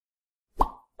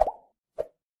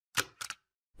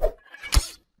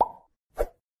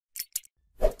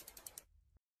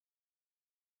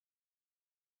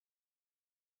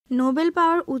Nobel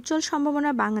পাওয়ার উজ্জ্বল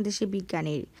সম্ভাবনা বাংলাদেশি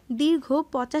বিজ্ঞানীর। দীর্ঘ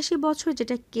 ৮৫ বছর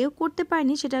যেটা কেউ করতে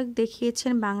পারেনি সেটা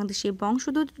দেখিয়েছেন বাংলাদেশি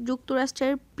বংশোদ্ভূত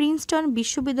যুক্তরাষ্ট্রের প্রিন্সটন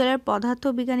বিশ্ববিদ্যালয়ের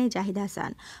পদার্থবিজ্ঞানী জাহিদ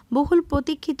হাসান। বহুল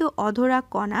প্রতীক্ষিত অধরা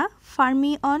কণা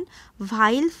ফার্মিয়ন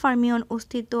ভাইল ফার্মিয়ন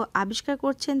অস্তিত্ব আবিষ্কার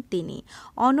করছেন তিনি।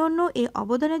 অনন্য এ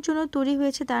অবদানের জন্য তৈরি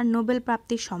হয়েছে তার নোবেল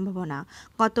প্রাপ্তির সম্ভাবনা।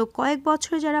 গত কয়েক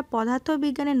বছরে যারা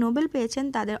পদার্থবিজ্ঞানে নোবেল পেয়েছেন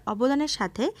তাদের অবদানের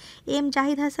সাথে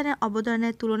জাহিদ হাসানের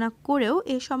অবদানের তুলনা করেও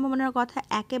এই সম্ভাবনার কথা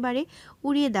একেবারে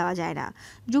উড়িয়ে দেওয়া যায় না।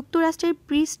 যুক্তরাষ্ট্রের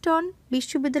প্রিন্সটন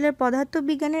বিশ্ববিদ্যালয়ের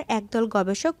পদার্থবিজ্ঞানের একদল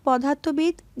গবেষক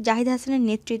পদার্থবিদ জাহিদ হাসানের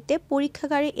নেতৃত্বে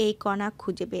পরীক্ষাগারে এই কণা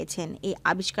খুঁজে পেয়েছেন। এই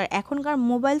আবিষ্কার এখনকার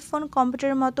মোবাইল ফোন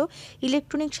কম্পিউটারের মতো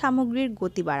ইলেকট্রনিক সামগ্রীর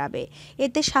গতি বাড়াবে।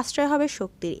 এতে সাশ্রয় হবে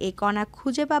শক্তির। এই কণা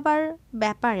খুঁজে পাবার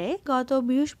ব্যাপারে গত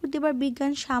বৃহস্পতিবার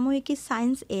বিজ্ঞান সাময়িকী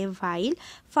সায়েন্স এ ভাইল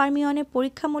ফার্মিয়নে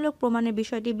পরীক্ষামূলক প্রমাণের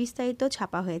বিষয়টি বিস্তারিত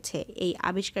ছাপা হয়েছে। এই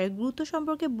আবিষ্কারের গুরুত্ব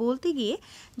সম্পর্কে বলতে গিয়ে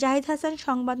জাহিদ হাসান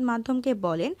সংবাদ মাধ্যমকে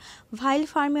বলেন, ভাইল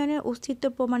ফার্মিয়নের অস্তিত্ব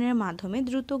প্রমাণের মাধ্যমে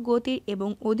দ্রুত গতির এবং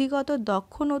অধিকতর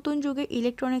দক্ষ নতুন যুগের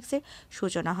ইলেকট্রনিক্সের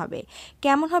সূচনা হবে।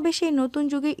 কেমন হবে সেই নতুন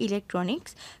যুগের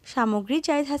ইলেকট্রনিক্স সামগ্রী?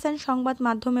 জাহিদ হাসান সংবাদ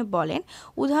মাধ্যমে বলেন,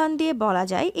 উদাহরণ দিয়ে বলা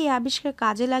যায়, এই আবিষ্কার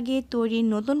কাজে লাগিয়ে তৈরি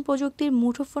নতুন প্রযুক্তির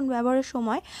মুঠোফোন ব্যবহারের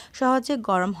সময় সহজে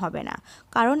গরম হবে না,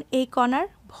 কারণ এই কণার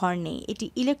ভর নেই। এটি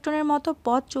ইলেকট্রনের মতো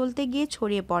পথ চলতে গিয়ে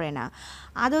ছড়িয়ে পড়ে না।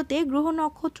 আদতে গ্রহ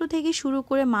নক্ষত্র থেকে শুরু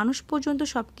করে মানুষ পর্যন্ত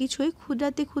সবকিছুই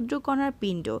ক্ষুদ্রাতি ক্ষুদ্র কণার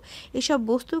পিণ্ড। এসব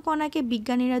বস্তু কণাকে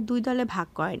বিজ্ঞানীরা দুই দলে ভাগ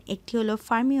করেন। একটি হলো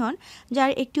ফার্মিয়ন,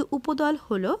 যার একটি উপদল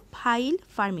হলো ভাইল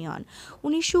ফার্মিয়ন।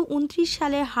 1929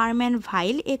 সালে হারম্যান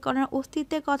ভাইল এ কণার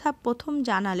অস্তিত্বের কথা প্রথম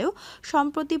জানালেও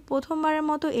সম্প্রতি প্রথমবারের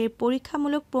মতো এর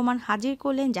পরীক্ষামূলক প্রমাণ হাজির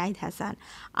করলেন জাহিদ হাসান।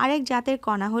 আরেক জাতের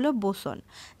কণা হলো বোসন,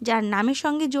 যার নামের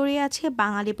সঙ্গে জড়িয়ে আছে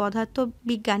বাংলাদেশি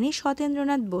পদার্থবিজ্ঞানী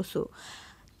সত্যেন্দ্রনাথ বসু।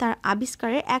 তার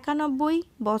আবিষ্কারের ৯১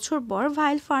 বছর পর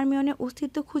ভাইল ফার্মিয়নের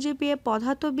অস্তিত্ব খুঁজে পেয়ে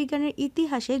পদার্থবিজ্ঞানের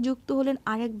ইতিহাসে যুক্ত হলেন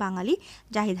আরেক বাঙালি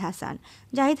জাহিদ হাসান।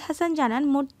 জাহিদ হাসান জানান,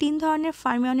 মোট ৩ ধরনের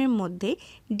ফার্মিয়নের মধ্যে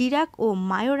ডিরাক ও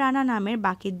মায়োরানা নামের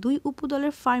বাকি ২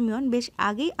 উপদলের ফার্মিয়ন বেশ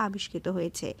আগেই আবিষ্কৃত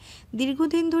হয়েছে।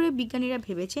 দীর্ঘদিন ধরে বিজ্ঞানীরা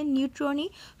ভেবেছেন নিউট্রনই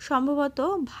সম্ভবত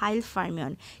ভাইল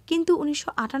ফার্মিয়ন, কিন্তু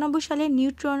 ১৯৯৮ সালে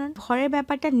নিউট্রন ভরের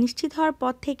ব্যাপারটা নিশ্চিত হওয়ার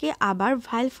পর থেকে আবার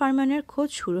ভাইল ফার্মিয়নের খোঁজ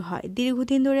শুরু হয়।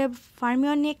 দীর্ঘদিন ধরে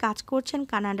ফার্মিয়ন নিয়ে কাজ করছেন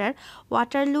কানাডার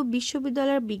ওয়াটারলু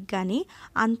বিশ্ববিদ্যালয়ের বিজ্ঞানী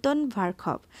আন্তন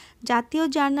ভার্খভ। জাতীয়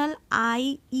জার্নাল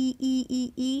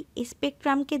আইইইই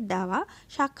স্পেকট্রামকে দেওয়া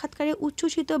সাক্ষাৎকারে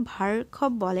উচ্ছ্বসিত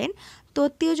ভার্খভ বলেন,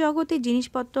 তত্ত্বীয় জগতে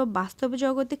জিনিসপত্র বাস্তব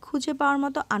জগতে খুঁজে পাওয়ার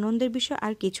মতো আনন্দের বিষয়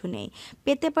আর কিছু নেই।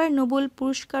 পেতে পারে নোবেল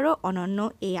পুরস্কারও অনন্য।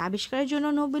 এই আবিষ্কারের জন্য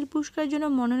নোবেল পুরস্কারের জন্য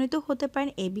মনোনীত হতে পারেন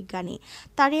এই বিজ্ঞানী।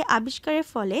 তার এই আবিষ্কারের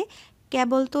ফলে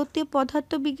কেবল তত্ত্বীয়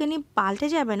পদার্থবিজ্ঞানী পাল্টে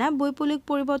যাবে না, বৈপ্লবিক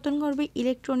পরিবর্তন ঘটবে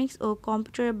ইলেকট্রনিক্স ও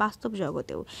কম্পিউটারের বাস্তব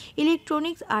জগতেও।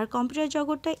 ইলেকট্রনিক্স আর কম্পিউটার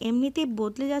জগৎটা এমনিতেই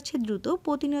বদলে যাচ্ছে দ্রুত,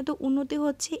 প্রতিনিয়ত উন্নতি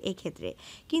হচ্ছে এক্ষেত্রে।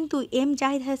 কিন্তু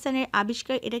জাহিদ হাসানের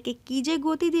আবিষ্কার এটাকে কী যে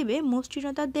গতি দেবে,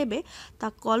 মসৃণতা দেবে, তা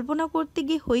কল্পনা করতে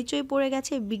গিয়ে হইচই পড়ে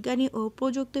গেছে বিজ্ঞানী ও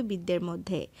প্রযুক্তিবিদদের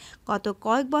মধ্যে। গত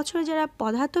কয়েক বছরে যারা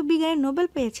পদার্থবিজ্ঞানে নোবেল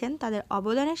পেয়েছেন তাদের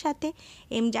অবদানের সাথে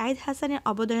জাহিদ হাসানের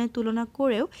অবদানের তুলনা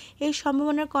করেও এই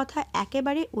সম্ভাবনার কথা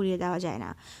একেবারে উড়িয়ে দেওয়া যায় না।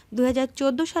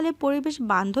 ২০১৪ সালে পরিবেশ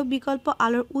বান্ধব বিকল্প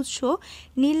আলোর উৎস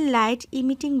নীল লাইট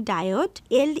ইমিটিং ডায়োড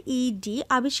এলইডি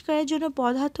আবিষ্কারের জন্য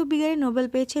পদার্থবিজ্ঞানে নোবেল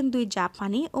পেয়েছেন ২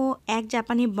 জাপানি ও ১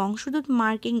 জাপানি বংশোদ্ভূত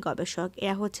মার্কিন গবেষক।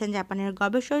 এরা হচ্ছেন জাপানের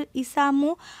গবেষক ইসামু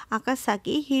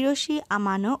আকাসাকি, হিরোশি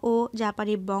আমানো ও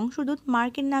জাপানি বংশোদ্ভূত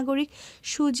মার্কিন নাগরিক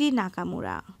সুজি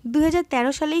নাকামুরা।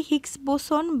 ২০১৩ সালে হিগস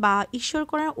বোসন বা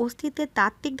ঈশ্বরকণার অস্তিত্বের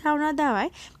তাত্ত্বিক ধারণা দেওয়ায়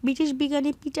ব্রিটিশ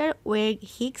বিজ্ঞানী পিটার ওয়েগ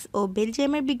হিগস ও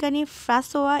বেলজিয়ামের বিজ্ঞানী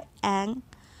ফ্রাঁসোয়া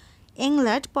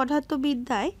এংলার্ট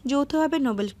পদার্থবিদ্যায় যৌথভাবে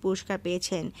নোবেল পুরস্কার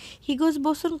পেয়েছেন। হিগস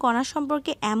বোসন কণা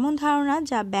সম্পর্কে এমন ধারণা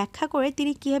যা ব্যাখ্যা করে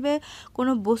তিনি কীভাবে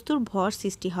কোনো বস্তুর ভর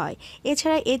সৃষ্টি হয়।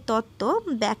 এছাড়া এই তত্ত্ব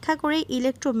ব্যাখ্যা করে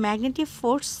ইলেকট্রোম্যাগনেটিক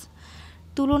ফোর্স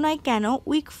তুলনায় কেন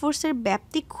উইক ফোর্সের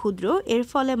ব্যাপ্তি ক্ষুদ্র, এর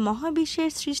ফলে মহাবিশ্বের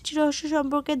সৃষ্টি রহস্য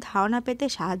সম্পর্কে ধারণা পেতে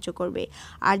সাহায্য করবে।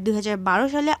 আর ২০১২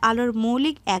 সালে আলোর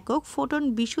মৌলিক একক ফোটন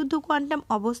বিশুদ্ধ কোয়ান্টাম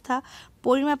অবস্থা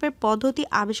পরিমাপের পদ্ধতি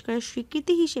আবিষ্কারের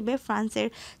স্বীকৃতি হিসেবে ফ্রান্সের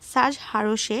সার্জ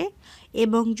হারোসে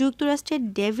এবং যুক্তরাষ্ট্রের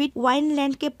ডেভিড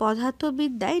ওয়াইনল্যান্ডকে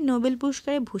পদার্থবিদ্যায় নোবেল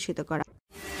পুরস্কারে ভূষিত করা।